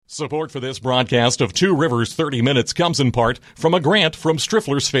Support for this broadcast of Two Rivers 30 Minutes comes in part from a grant from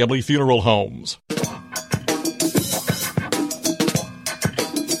Striffler's Family Funeral Homes.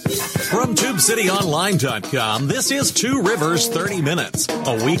 From TubeCityOnline.com, this is Two Rivers 30 Minutes,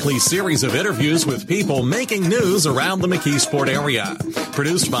 a weekly series of interviews with people making news around the McKeesport area.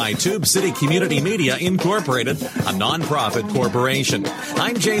 Produced by Tube City Community Media Incorporated, a nonprofit corporation.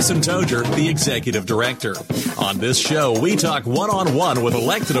 I'm Jason Toger, the Executive Director. On this show, we talk one-on-one with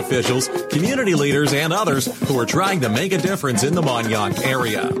elected officials, community leaders, and others who are trying to make a difference in the Montauk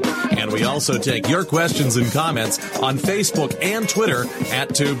area. And we also take your questions and comments on Facebook and Twitter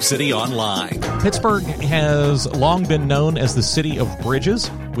at Tube City Online. Pittsburgh has long been known as the city of bridges.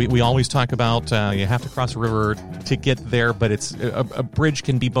 We always talk about you have to cross a river to get there, but it's a bridge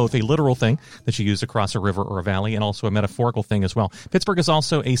can be both a literal thing that you use to cross a river or a valley and also a metaphorical thing as well. Pittsburgh is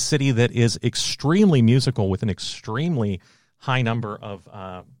also a city that is extremely musical with an extremely high number of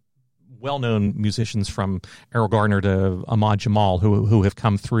well-known musicians from Errol Garner to Ahmad Jamal who have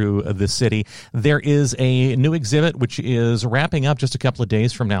come through the city. There is a new exhibit which is wrapping up just a couple of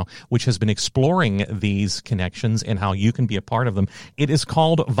days from now, which has been exploring these connections and how you can be a part of them. It is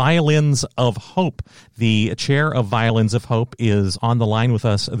called Violins of Hope. The chair of Violins of Hope is on the line with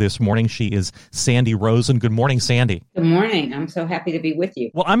us this morning. She is Sandy Rosen. Good morning, Sandy. Good morning. I'm so happy to be with you.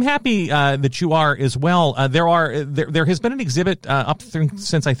 Well, I'm happy that you are as well. There has been an exhibit up through,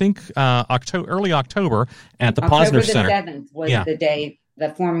 since I think early October at the Posner Center. October the 7th was the day, the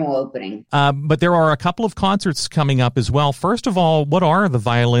formal opening. But there are a couple of concerts coming up as well. First of all, what are the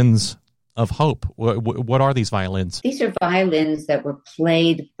Violins of Hope? What are these violins? These are violins that were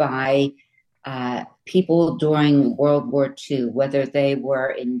played by people during World War II, whether they were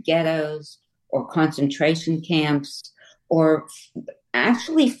in ghettos or concentration camps or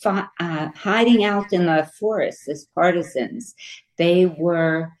actually hiding out in the forests as partisans. They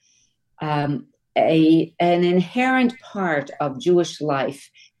were an inherent part of Jewish life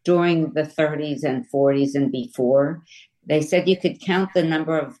during the 30s and 40s and before. They said you could count the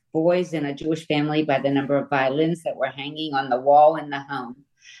number of boys in a Jewish family by the number of violins that were hanging on the wall in the home.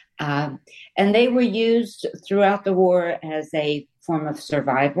 And they were used throughout the war as a form of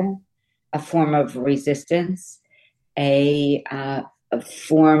survival, a form of resistance, a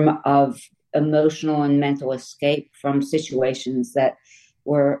form of emotional and mental escape from situations that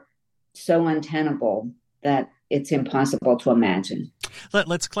were so untenable that it's impossible to imagine.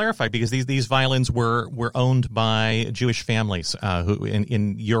 Let's clarify, because these violins were owned by Jewish families who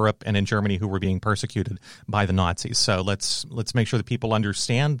in Europe and in Germany who were being persecuted by the Nazis. So let's make sure that people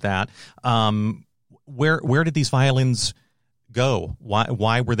understand that. Where did these violins go?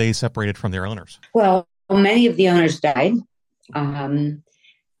 Why were they separated from their owners? Well, many of the owners died.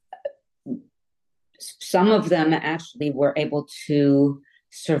 Some of them actually were able to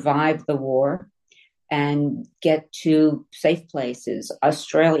survive the war and get to safe places,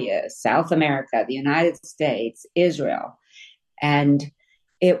 Australia, South America, the United States, Israel. And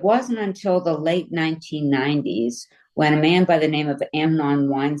it wasn't until the late 1990s when a man by the name of Amnon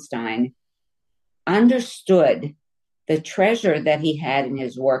Weinstein understood the treasure that he had in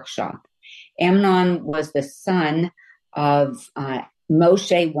his workshop. Amnon was the son of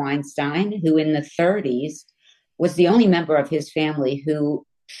Moshe Weinstein, who in the 30s was the only member of his family who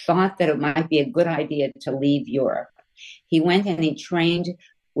thought that it might be a good idea to leave Europe. He went and he trained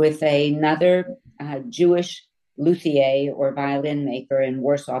with another Jewish luthier or violin maker in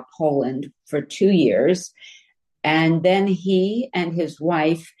Warsaw, Poland for 2 years. And then he and his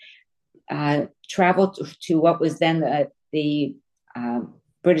wife traveled to what was then the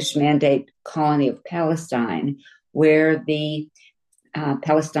British Mandate colony of Palestine, where the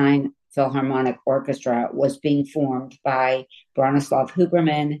Palestine Philharmonic Orchestra was being formed by Bronislaw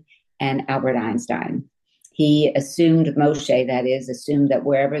Huberman and Albert Einstein. He assumed, Moshe that is, assumed that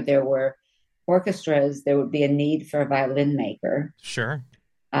wherever there were orchestras, there would be a need for a violin maker. Sure.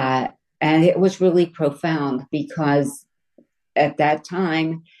 And it was really profound because at that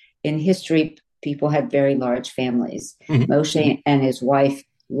time in history, people had very large families. Mm-hmm. Moshe and his wife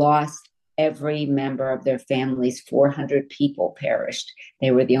lost every member of their families. 400 people perished.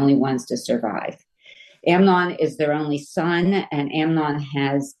 They were the only ones to survive. Amnon is their only son, and Amnon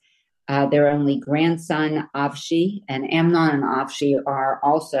has their only grandson, Avshi. And Amnon and Avshi are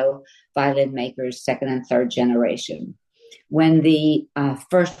also violin makers, second and third generation. When the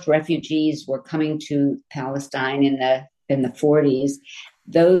first refugees were coming to Palestine in the 40s,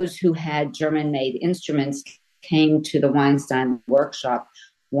 those who had German-made instruments came to the Weinstein workshop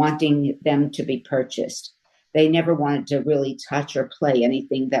wanting them to be purchased. They never wanted to really touch or play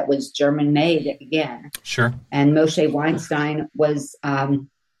anything that was German-made again. Sure. And Moshe Weinstein was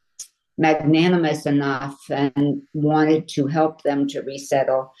magnanimous enough and wanted to help them to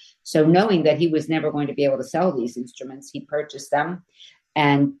resettle. So knowing that he was never going to be able to sell these instruments, he purchased them,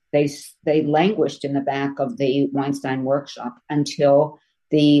 and they languished in the back of the Weinstein workshop until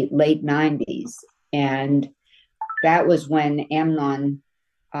the late 90s. And that was when Amnon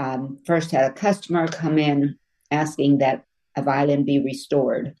first had a customer come in asking that a violin be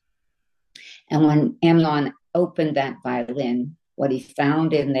restored. And when Amnon opened that violin, what he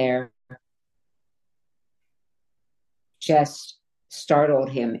found in there just startled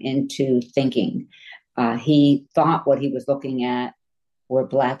him into thinking. He thought what he was looking at were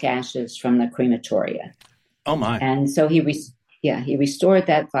black ashes from the crematoria. Oh my! And so he restored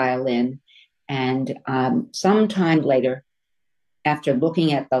that violin, and sometime later, after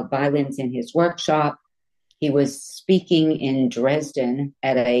looking at the violins in his workshop, he was speaking in Dresden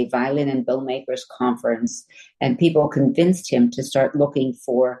at a violin and bow makers conference, and people convinced him to start looking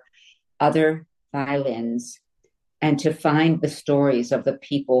for other violins and to find the stories of the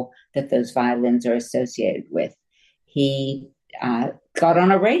people that those violins are associated with. He got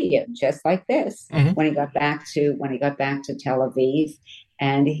on a radio just like this when he got back to Tel Aviv,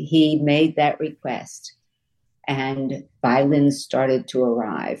 and he made that request, and violins started to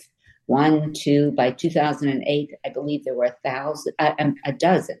arrive. 1, 2, by 2008, I believe there were a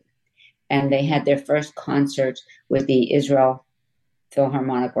dozen, and they had their first concert with the Israel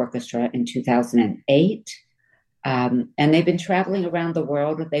Philharmonic Orchestra in 2008. And they've been traveling around the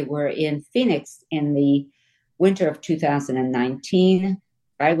world. They were in Phoenix in the winter of 2019.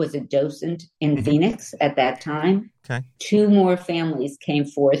 I was a docent in Phoenix at that time. Okay. 2 more families came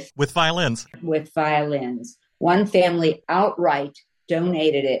forth. With violins. One family outright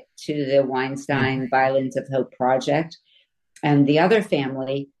donated it to the Weinstein Violins of Hope project. And the other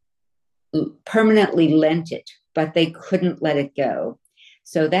family permanently lent it, but they couldn't let it go.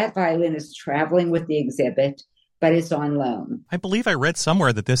 So that violin is traveling with the exhibit, but it's on loan. I believe I read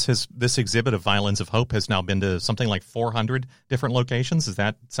somewhere that this exhibit of Violins of Hope has now been to something like 400 different locations. Does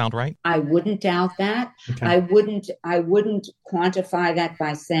that sound right? I wouldn't doubt that. Okay. I wouldn't quantify that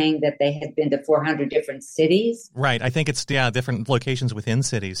by saying that they had been to 400 different cities. Right. I think it's different locations within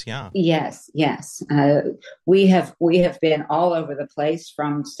cities. Yeah. Yes. We have been all over the place,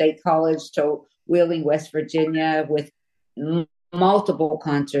 from State College to Wheeling, West Virginia, with multiple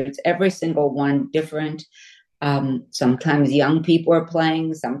concerts, every single one different. Sometimes young people are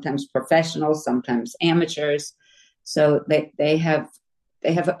playing, sometimes professionals, sometimes amateurs. So they have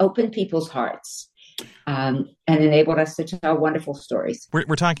opened people's hearts and enabled us to tell wonderful stories.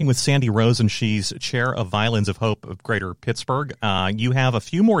 We're talking with Sandy Rosen. She's chair of Violins of Hope of Greater Pittsburgh. You have a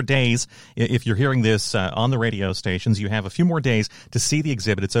few more days, if you're hearing this on the radio stations, you have a few more days to see the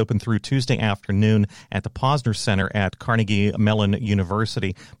exhibit. It's open through Tuesday afternoon at the Posner Center at Carnegie Mellon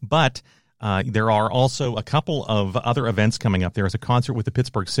University. But there are also a couple of other events coming up. There is a concert with the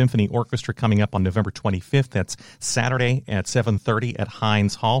Pittsburgh Symphony Orchestra coming up on November 25th. That's Saturday at 7:30 at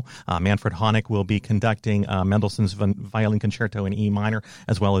Heinz Hall. Manfred Honeck will be conducting Mendelssohn's Violin Concerto in E minor,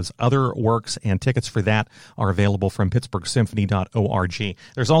 as well as other works, and tickets for that are available from pittsburghsymphony.org.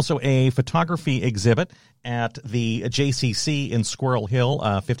 There's also a photography exhibit at the JCC in Squirrel Hill,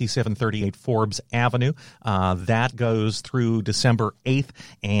 5738 Forbes Avenue. That goes through December 8th,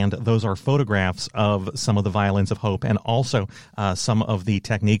 and those are photographs of some of the Violins of Hope and also some of the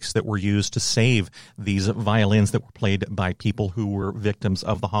techniques that were used to save these violins that were played by people who were victims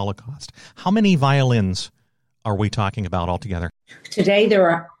of the Holocaust. How many violins are we talking about altogether? Today there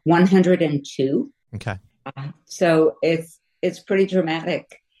are 102. Okay. So it's pretty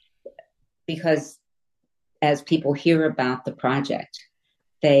dramatic, because as people hear about the project,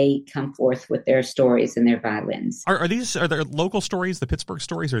 they come forth with their stories and their violins. Are there local stories, the Pittsburgh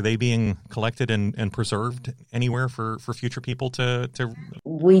stories? Are they being collected and preserved anywhere for future people to?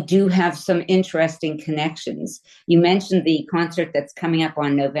 We do have some interesting connections. You mentioned the concert that's coming up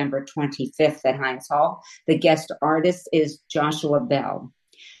on November 25th at Heinz Hall. The guest artist is Joshua Bell.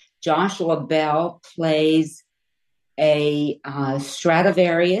 Joshua Bell plays a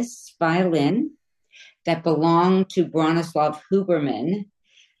Stradivarius violin that belonged to Bronislaw Huberman.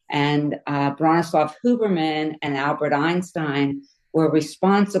 And Bronislaw Huberman and Albert Einstein were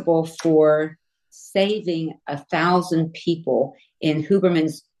responsible for saving 1,000 people in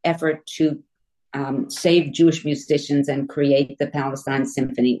Huberman's effort to save Jewish musicians and create the Palestine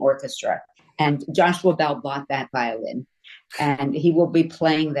Symphony Orchestra. And Joshua Bell bought that violin, and he will be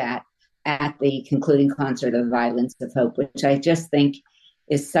playing that at the concluding concert of Violins of Hope, which I just think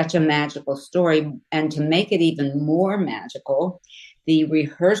is such a magical story. And to make it even more magical, the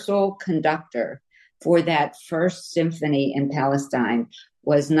rehearsal conductor for that first symphony in Palestine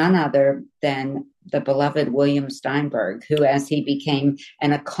was none other than the beloved William Steinberg, who, as he became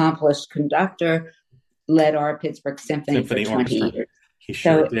an accomplished conductor, led our Pittsburgh Symphony for 20 Orchestra. years. He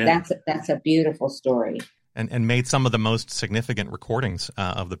sure So did. that's a beautiful story. And made some of the most significant recordings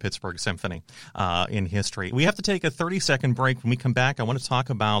of the Pittsburgh Symphony in history. We have to take a 30-second break. When we come back, I want to talk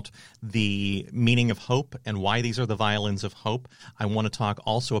about the meaning of hope and why these are the Violins of Hope. I want to talk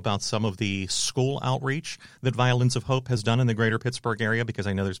also about some of the school outreach that Violins of Hope has done in the greater Pittsburgh area, because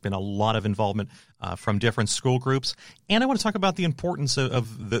I know there's been a lot of involvement from different school groups. And I want to talk about the importance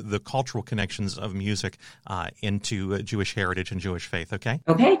of the cultural connections of music into Jewish heritage and Jewish faith, okay?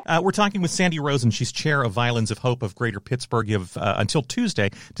 Okay. We're talking with Sandy Rosen. She's chair of Violins of Hope of Greater Pittsburgh. You have until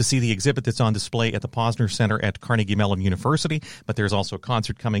Tuesday to see the exhibit that's on display at the Posner Center at Carnegie Mellon University. But there's also a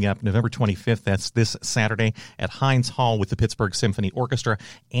concert coming up November 25th. That's this Saturday at Heinz Hall with the Pittsburgh Symphony Orchestra.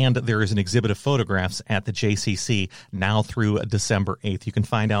 And there is an exhibit of photographs at the JCC now through December 8th. You can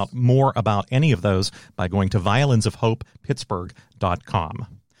find out more about any of those by going to violinsoфhopepittsburgh.com.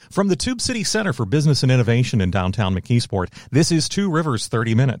 From the Tube City Center for Business and Innovation in downtown McKeesport, this is Two Rivers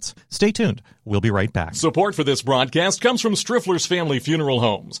 30 Minutes. Stay tuned. We'll be right back. Support for this broadcast comes from Striffler's Family Funeral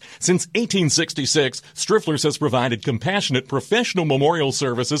Homes. Since 1866, Striffler's has provided compassionate professional memorial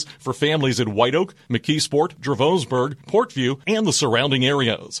services for families in White Oak, McKeesport, Dravosburg, Portview, and the surrounding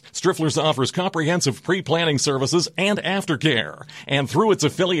areas. Striffler's offers comprehensive pre-planning services and aftercare. And through its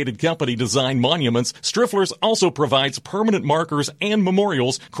affiliated company Design Monuments, Striffler's also provides permanent markers and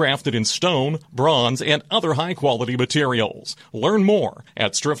memorials crafted in stone, bronze, and other high-quality materials. Learn more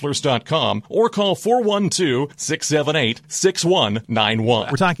at strifflers.com or call 412-678-6191.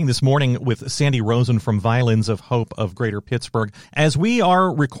 We're talking this morning with Sandy Rosen from Violins of Hope of Greater Pittsburgh. As we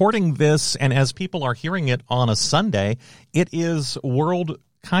are recording this and as people are hearing it on a Sunday, it is World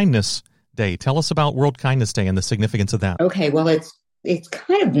Kindness Day. Tell us about World Kindness Day and the significance of that. Okay, well, it's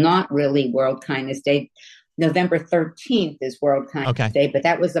kind of not really World Kindness Day. November 13th is World Kindness Day, but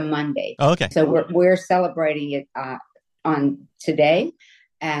that was a Monday. Okay. So we're celebrating it on today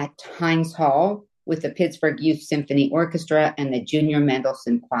at Heinz Hall with the Pittsburgh Youth Symphony Orchestra and the Junior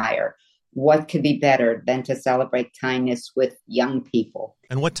Mendelssohn Choir. What could be better than to celebrate kindness with young people?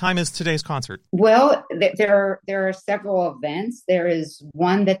 And what time is today's concert? Well, there are several events. There is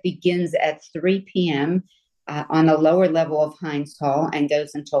one that begins at 3 p.m. On the lower level of Heinz Hall and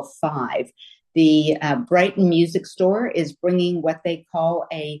goes until 5. The Brighton Music Store is bringing what they call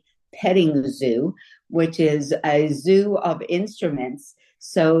a petting zoo, which is a zoo of instruments.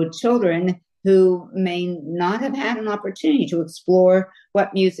 So children who may not have had an opportunity to explore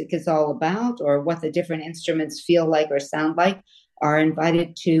what music is all about or what the different instruments feel like or sound like are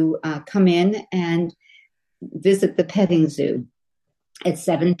invited to come in and visit the petting zoo. At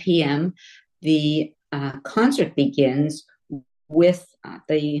 7 p.m., the concert begins with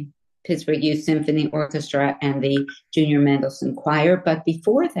the Pittsburgh Youth Symphony Orchestra and the Junior Mendelssohn Choir. But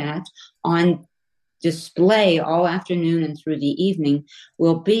before that, on display all afternoon and through the evening,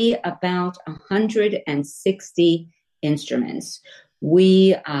 will be about 160 instruments.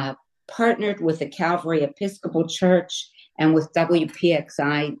 We partnered with the Calvary Episcopal Church and with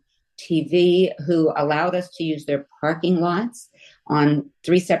WPXI TV, who allowed us to use their parking lots on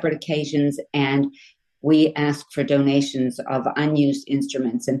 3 separate occasions, and we asked for donations of unused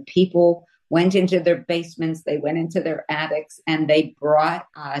instruments, and people went into their basements, they went into their attics, and they brought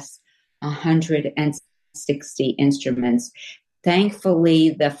us 160 instruments. Thankfully,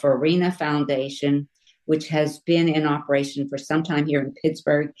 the Farina Foundation, which has been in operation for some time here in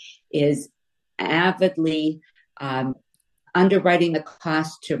Pittsburgh, is avidly underwriting the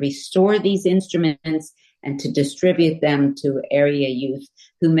cost to restore these instruments and to distribute them to area youth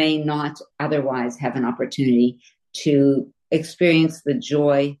who may not otherwise have an opportunity to experience the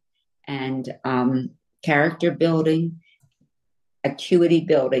joy and character building, acuity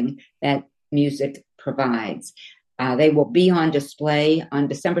building that music provides. They will be on display on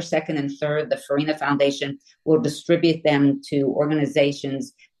December 2nd and 3rd. The Farina Foundation will distribute them to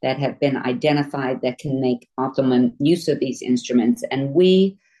organizations that have been identified that can make optimum use of these instruments. And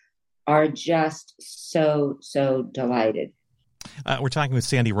we are just so delighted. We're talking with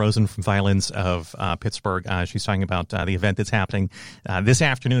Sandy Rosen from Violins of Pittsburgh. She's talking about the event that's happening this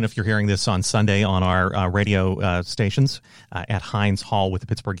afternoon, if you're hearing this on Sunday, on our radio stations at Heinz Hall with the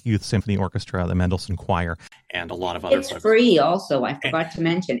Pittsburgh Youth Symphony Orchestra, the Mendelssohn Choir, and a lot of other It's free also. I forgot to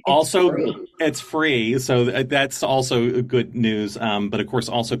mention. It's free. So that's also good news. But of course,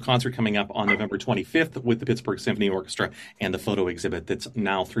 also concert coming up on November 25th with the Pittsburgh Symphony Orchestra and the photo exhibit that's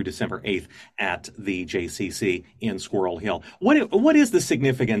now through December 8th at the JCC in Squirrel Hill. What is the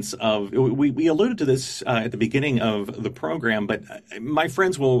significance of, we alluded to this at the beginning of the program, but my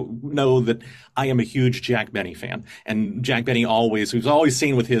friends will know that I am a huge Jack Benny fan, and Jack Benny was always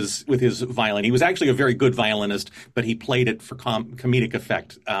seen with his violin. He was actually a very good violinist, but he played it for comedic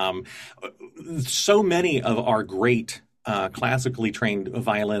effect. So many of our great classically trained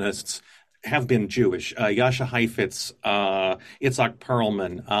violinists have been Jewish. Yasha Heifetz, Itzhak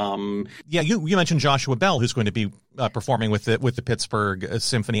Perlman. You mentioned Joshua Bell, who's going to be performing with the Pittsburgh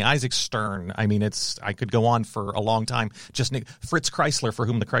Symphony. Isaac Stern. I mean, I could go on for a long time. Just Fritz Kreisler, for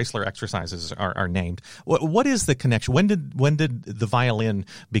whom the Kreisler exercises are named. What is the connection? When did the violin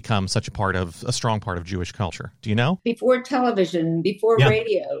become such a strong part of Jewish culture? Do you know? Before television, before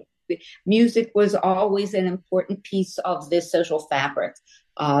radio, music was always an important piece of the social fabric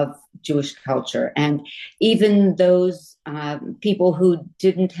of Jewish culture. And even those people who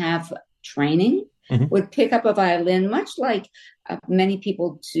didn't have training would pick up a violin, much like many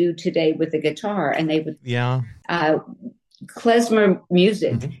people do today with the guitar. And they would, klezmer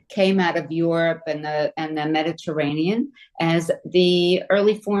music came out of Europe and the Mediterranean as the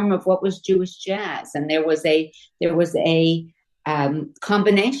early form of what was Jewish jazz. And there was a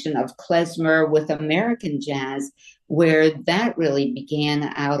combination of klezmer with American jazz, where that really began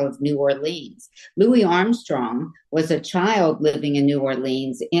out of New Orleans. Louis Armstrong was a child living in New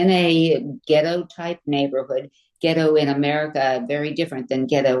Orleans in a ghetto-type neighborhood. Ghetto in America, very different than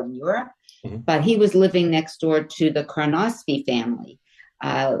ghetto in Europe. But he was living next door to the Karnofsky family.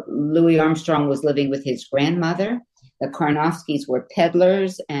 Louis Armstrong was living with his grandmother. The Karnofskys were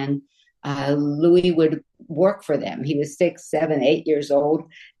peddlers, and Louis would work for them. He was 6, 7, 8 years old,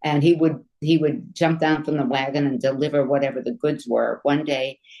 and he would jump down from the wagon and deliver whatever the goods were. One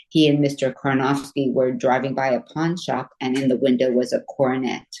day, he and Mr. Karnofsky were driving by a pawn shop, and in the window was a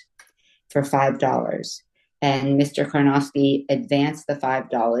cornet for $5. And Mr. Karnofsky advanced the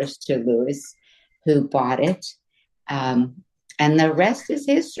 $5 to Louis, who bought it. And the rest is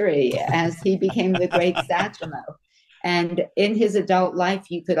history, as he became the great Satchmo. And in his adult life,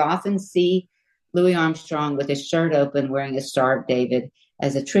 you could often see Louis Armstrong with his shirt open, wearing a Star of David,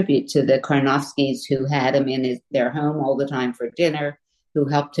 as a tribute to the Karnofskys, who had him in their home all the time for dinner, who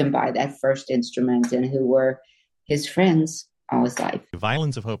helped him buy that first instrument, and who were his friends all his life.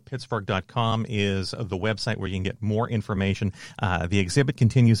 Violinsofhopepittsburgh.com is the website where you can get more information. The exhibit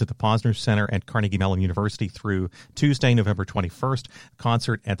continues at the Posner Center at Carnegie Mellon University through Tuesday, November 21st.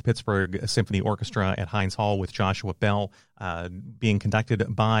 Concert at the Pittsburgh Symphony Orchestra at Heinz Hall with Joshua Bell, being conducted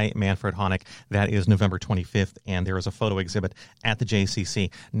by Manfred Honeck. That is November 25th, and there is a photo exhibit at the JCC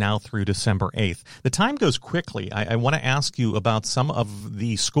now through December 8th. The time goes quickly. I want to ask you about some of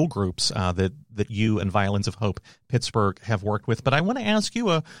the school groups that you and Violins of Hope Pittsburgh have worked with, but I want to ask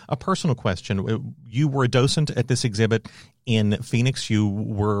you a personal question. You were a docent at this exhibit in Phoenix. You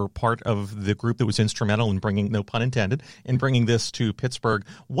were part of the group that was instrumental in bringing, no pun intended, in bringing this to Pittsburgh.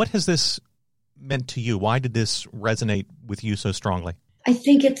 What has this meant to you? Why did this resonate with you so strongly? I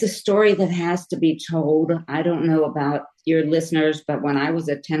think it's a story that has to be told. I don't know about your listeners, but when I was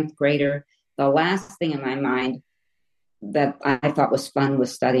a 10th grader, the last thing in my mind that I thought was fun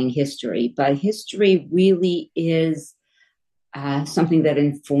was studying history. But history really is something that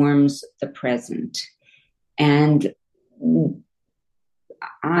informs the present. And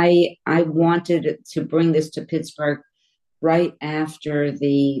I wanted to bring this to Pittsburgh right after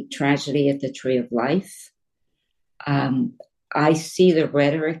the tragedy at the Tree of Life. I see the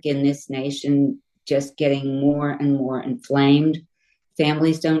rhetoric in this nation just getting more and more inflamed.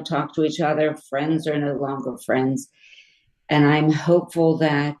 Families don't talk to each other. Friends are no longer friends. And I'm hopeful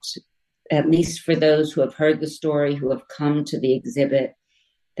that, at least for those who have heard the story, who have come to the exhibit,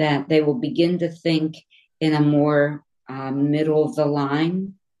 that they will begin to think in a more middle of the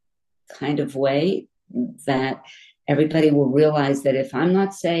line kind of way, that everybody will realize that if I'm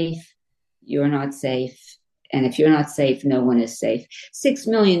not safe, you're not safe. And if you're not safe, no one is safe. 6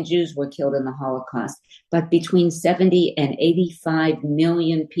 million Jews were killed in the Holocaust, but between 70 and 85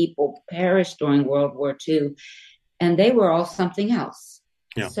 million people perished during World War II, and they were all something else.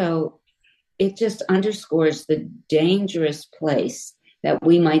 Yeah. So it just underscores the dangerous place that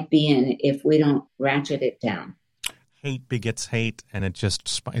we might be in if we don't ratchet it down. Hate begets hate, and it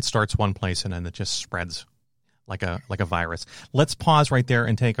starts one place and then it just spreads like a virus. Let's pause right there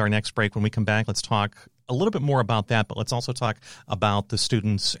and take our next break. When we come back, let's talk a little bit more about that, but let's also talk about the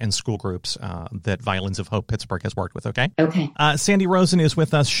students and school groups that Violins of Hope Pittsburgh has worked with, okay? Okay. Sandy Rosen is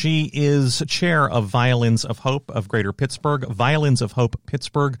with us. She is chair of Violins of Hope of Greater Pittsburgh.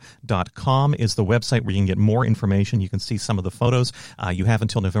 Violinsofhopepittsburgh.com is the website where you can get more information. You can see some of the photos. You have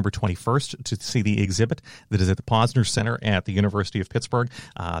until November 21st to see the exhibit that is at the Posner Center at the University of Pittsburgh.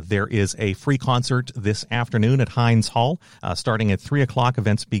 There is a free concert this afternoon at Heinz Hall. Starting at 3 o'clock,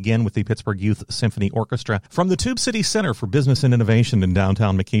 events begin with the Pittsburgh Youth Symphony Orchestra. From the Tube City Center for Business and Innovation in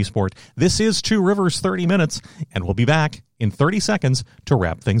downtown McKeesport, this is Two Rivers 30 Minutes, and we'll be back in 30 seconds to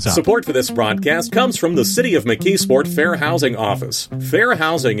wrap things up. Support for this broadcast comes from the City of McKeesport Fair Housing Office. Fair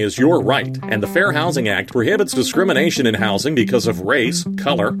housing is your right, and the Fair Housing Act prohibits discrimination in housing because of race,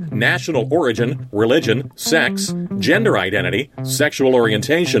 color, national origin, religion, sex, gender identity, sexual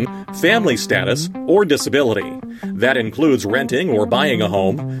orientation, family status, or disability. That includes renting or buying a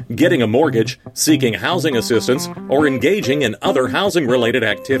home, getting a mortgage, seeking housing assistance, or engaging in other housing-related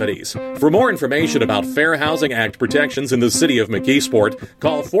activities. For more information about Fair Housing Act protections in the City of McKeesport,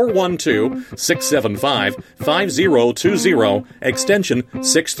 call 412-675-5020, extension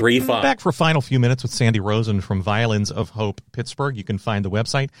 635. Back for a final few minutes with Sandy Rosen from Violins of Hope Pittsburgh. You can find the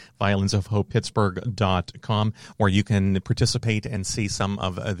website, violinsofhopepittsburgh.com, where you can participate and see some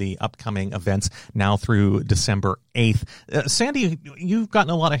of the upcoming events now through December 8th. Sandy, you've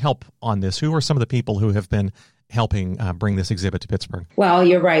gotten a lot of help on this. Who are some of the people who have been helping bring this exhibit to Pittsburgh? Well,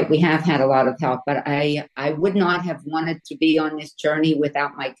 you're right. We have had a lot of help, but I would not have wanted to be on this journey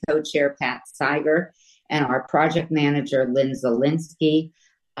without my co-chair, Pat Seiger, and our project manager, Lynn Zielinski.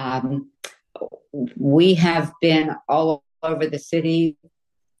 We have been all over the city.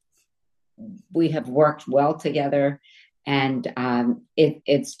 We have worked well together. And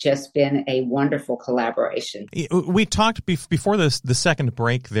it's just been a wonderful collaboration. We talked before the second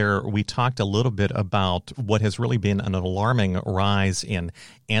break there, we talked a little bit about what has really been an alarming rise in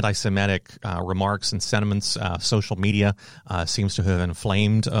anti-Semitic remarks and sentiments. Social media seems to have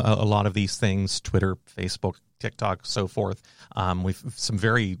inflamed a lot of these things, Twitter, Facebook, TikTok, so forth. We've some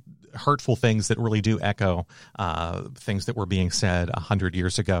very hurtful things that really do echo things that were being said 100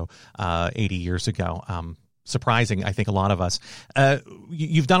 years ago, 80 years ago. Surprising, I think, a lot of us.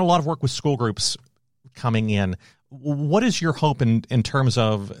 You've done a lot of work with school groups coming in. What is your hope in terms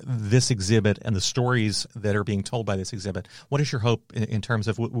of this exhibit and the stories that are being told by this exhibit? What is your hope in terms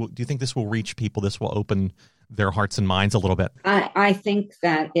of, do you think this will reach people? This will open their hearts and minds a little bit? I think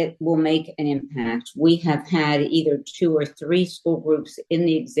that it will make an impact. We have had either 2 or 3 school groups in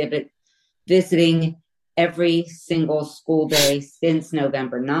the exhibit visiting every single school day since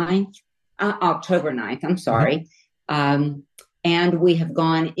October 9th, I'm sorry. And we have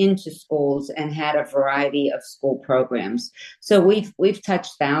gone into schools and had a variety of school programs. So we've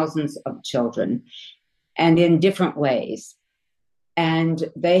touched thousands of children, and in different ways.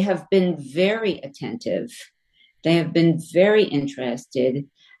 And they have been very attentive. They have been very interested.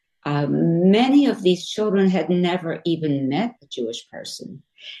 Many of these children had never even met a Jewish person.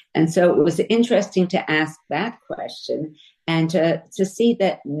 And so it was interesting to ask that question and to see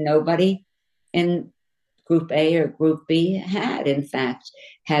that nobody in Group A or Group B had, in fact,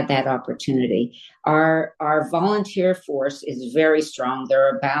 had that opportunity. Our volunteer force is very strong. There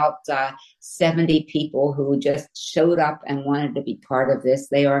are about 70 people who just showed up and wanted to be part of this.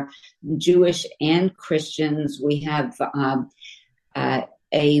 They are Jewish and Christians. We have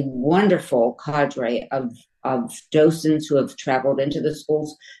a wonderful cadre of docents who have traveled into the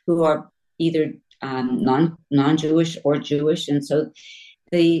schools who are either non-Jewish or Jewish. And so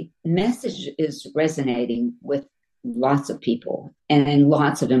the message is resonating with lots of people and in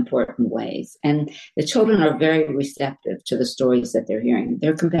lots of important ways. And the children are very receptive to the stories that they're hearing.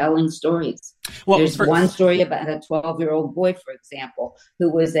 They're compelling stories. Well, there's one story about a 12-year-old boy, for example,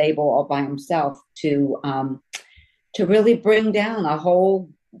 who was able all by himself to really bring down a whole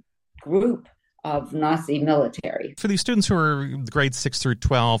group of Nazi military. For these students who are grades 6 through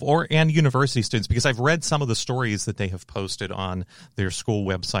 12 and university students, because I've read some of the stories that they have posted on their school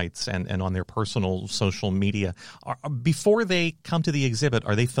websites and on their personal social media, before they come to the exhibit,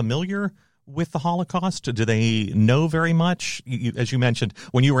 are they familiar with the Holocaust? Do they know very much? As you mentioned,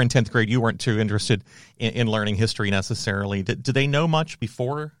 when you were in 10th grade, you weren't too interested in learning history necessarily. Do they know much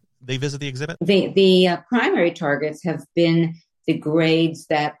before they visit the exhibit? The primary targets have been the grades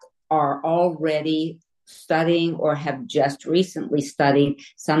that are already studying or have just recently studied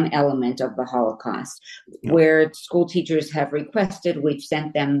some element of the Holocaust. Yeah. Where school teachers have requested, we've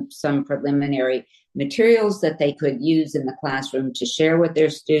sent them some preliminary materials that they could use in the classroom to share with their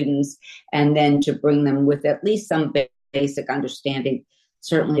students, and then to bring them with at least some basic understanding,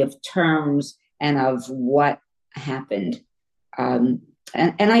 certainly of terms and of what happened. And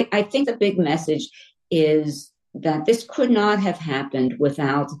I think the big message is that this could not have happened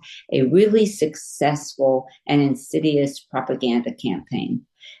without a really successful and insidious propaganda campaign.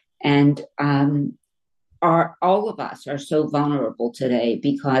 And all of us are so vulnerable today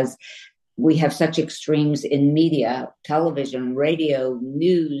because we have such extremes in media, television, radio,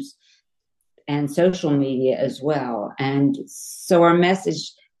 news, and social media as well. And so our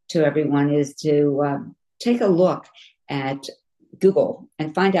message to everyone is to take a look at Google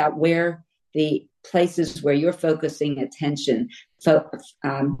and find out where the places where you're focusing attention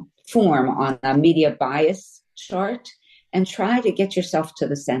form on a media bias chart, and try to get yourself to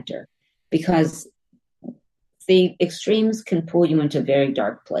the center, because the extremes can pull you into very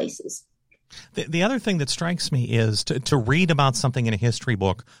dark places. The other thing that strikes me is to read about something in a history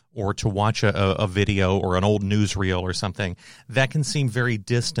book or to watch a video or an old newsreel or something, that can seem very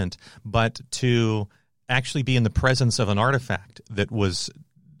distant, but to actually be in the presence of an artifact that was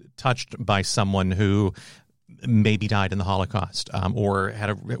touched by someone who maybe died in the Holocaust,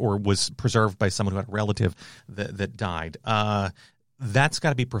 or was preserved by someone who had a relative that died. That's got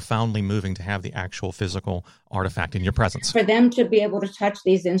to be profoundly moving to have the actual physical artifact in your presence. For them to be able to touch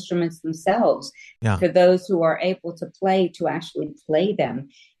these instruments themselves, for those who are able to actually play them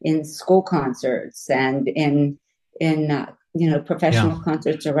in school concerts and in professional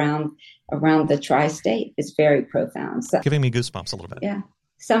concerts around the tri-state, is very profound. So, giving me goosebumps a little bit. Yeah.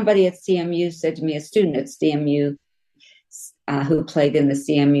 Somebody at CMU said to me, a student at CMU who played in the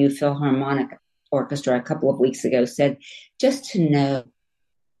CMU Philharmonic Orchestra a couple of weeks ago, said, just to know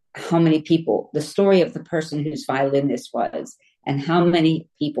how many people, the story of the person whose violin this was, and how many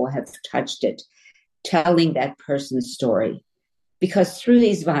people have touched it, telling that person's story. Because through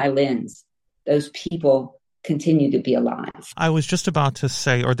these violins, those people continue to be alive. I was just about to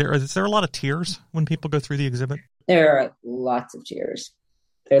say, is there a lot of tears when people go through the exhibit? There are lots of tears.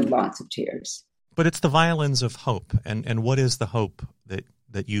 There are lots of tears. But it's the violins of hope. And what is the hope that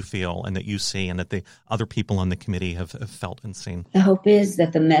you feel and that you see and that the other people on the committee have felt and seen? The hope is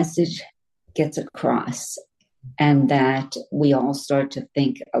that the message gets across and that we all start to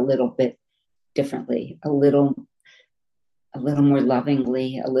think a little bit differently, a little more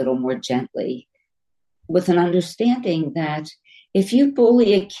lovingly, a little more gently, with an understanding that if you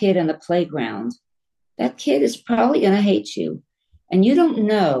bully a kid in the playground, that kid is probably going to hate you. And you don't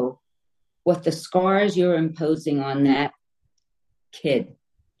know what the scars you're imposing on that kid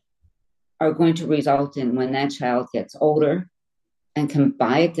are going to result in when that child gets older and can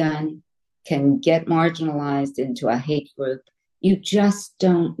buy a gun, can get marginalized into a hate group. You just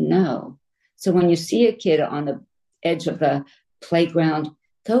don't know. So when you see a kid on the edge of the playground,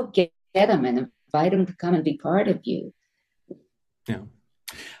 go get him and invite him to come and be part of you. Yeah.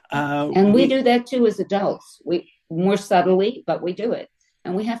 And we do that too as adults. We more subtly, but we do it.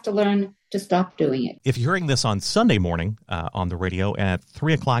 And we have to learn to stop doing it. If you're hearing this on Sunday morning on the radio at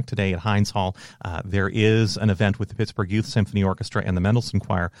 3 o'clock today at Heinz Hall, there is an event with the Pittsburgh Youth Symphony Orchestra and the Mendelssohn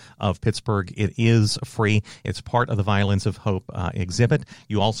Choir of Pittsburgh. It is free. It's part of the Violins of Hope exhibit.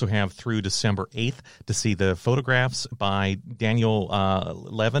 You also have through December 8th to see the photographs by Daniel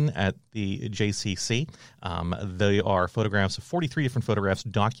Levin at the JCC. They are photographs of 43 different photographs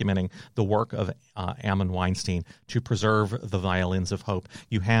documenting the work of Ammon Weinstein to preserve the Violins of Hope.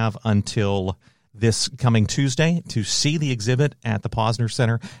 You have until this coming Tuesday to see the exhibit at the Posner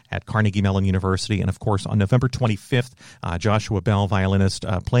Center at Carnegie Mellon University. And, of course, on November 25th, Joshua Bell, violinist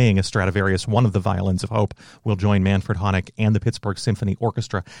playing a Stradivarius, one of the Violins of Hope, will join Manfred Honeck and the Pittsburgh Symphony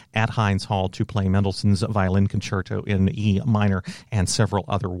Orchestra at Heinz Hall to play Mendelssohn's Violin Concerto in E minor and several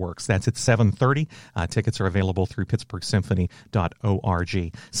other works. That's at 7:30. Tickets are available through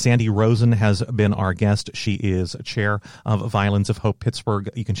pittsburghsymphony.org. Sandy Rosen has been our guest. She is chair of Violins of Hope Pittsburgh.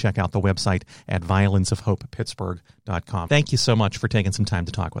 You can check out the website at violinsofhopepittsburgh.com. Thank you so much for taking some time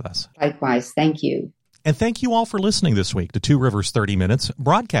to talk with us. Likewise. Thank you. And thank you all for listening this week to Two Rivers 30 Minutes,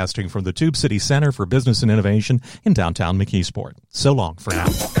 broadcasting from the Tube City Center for Business and Innovation in downtown McKeesport. So long for now.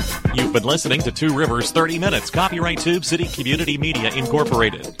 You've been listening to Two Rivers 30 Minutes, copyright Tube City Community Media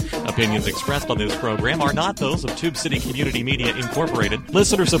Incorporated. Opinions expressed on this program are not those of Tube City Community Media Incorporated.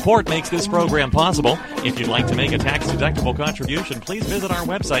 Listener support makes this program possible. If you'd like to make a tax-deductible contribution, please visit our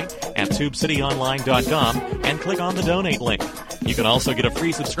website at tubecityonline.com and click on the donate link. You can also get a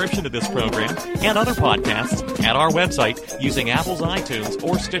free subscription to this program and other podcasts at our website using Apple's iTunes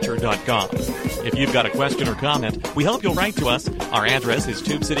or Stitcher.com. If you've got a question or comment, we hope you'll write to us. Our address is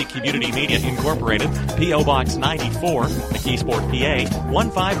Tube City Community Media Incorporated, P.O. Box 94, McKeesport, PA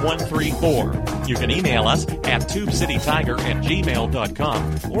 15134. You can email us at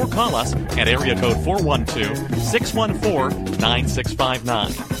tubecitytiger@gmail.com or call us at area code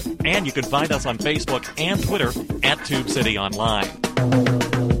 412-614-9659. And you can find us on Facebook and Twitter at Tube City Online.